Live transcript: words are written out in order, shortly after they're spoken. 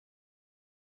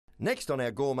Next on our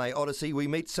Gourmet Odyssey, we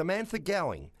meet Samantha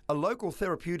Gowing, a local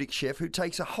therapeutic chef who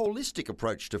takes a holistic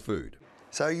approach to food.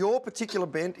 So your particular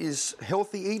bent is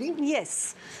healthy eating?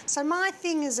 Yes. So my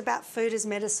thing is about food as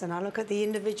medicine. I look at the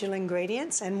individual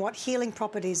ingredients and what healing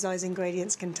properties those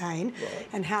ingredients contain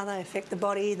and how they affect the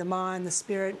body, the mind, the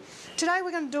spirit. Today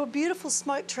we're going to do a beautiful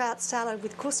smoked trout salad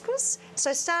with couscous.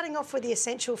 So starting off with the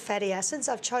essential fatty acids,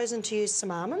 I've chosen to use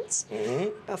some almonds,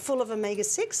 full of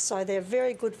omega-6, so they're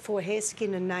very good for hair,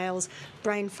 skin and nails,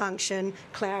 brain function,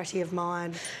 clarity of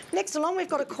mind. Next along we've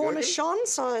got a cornichon,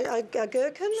 so a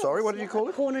gherkin. Sorry, what did you call it?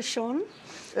 Cornichon.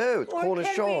 Oh, it's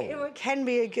cornichon. Or it can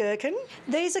be a gherkin.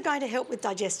 These are going to help with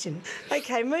digestion.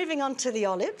 Okay, moving on to the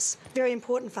olives. Very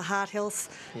important for heart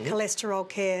health, cholesterol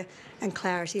care and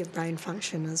clarity of brain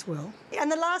function as well.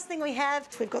 And the last thing we have,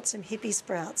 we've got some hippie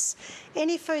sprouts.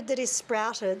 Any food that is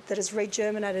sprouted, that is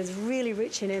regerminated, is really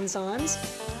rich in enzymes.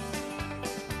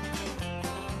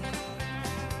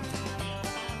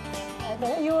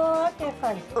 You all right there,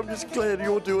 Frank? I'm just glad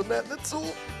you're doing that, that's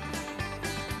all.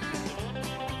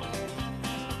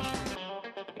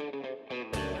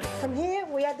 From here,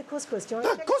 we add the couscous. Do you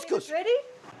want to check couscous. it's ready?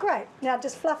 Great. Now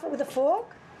just fluff it with a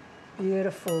fork.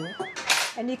 Beautiful.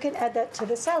 And you can add that to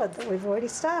the salad that we've already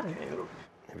started.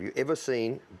 Have you ever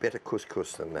seen better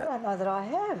couscous than I that? don't know that I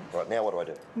have. Right, now what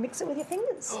do? Mix it with your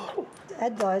fingers.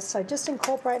 Add those. So just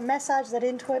incorporate, massage that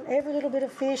into it, every little bit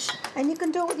of fish. And you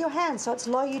can do it with your hands, so it's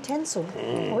low utensil.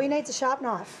 All you need is a sharp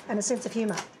knife and a sense of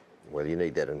humour. Well, you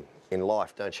need that in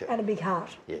life, don't you? And a big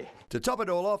heart. Yeah. To top it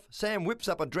all off, Sam whips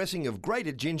up a dressing of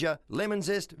grated ginger, lemon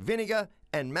zest, vinegar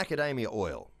and macadamia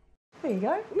oil. There you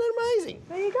go. Isn't that amazing?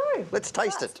 There you go. Let's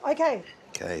taste it. Okay.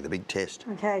 Okay, the big test.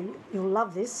 Okay, you'll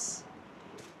love this.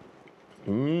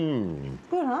 Mmm.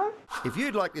 Good, huh? If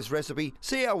you'd like this recipe,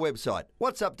 see our website,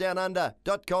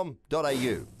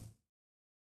 whatsupdownunder.com.au.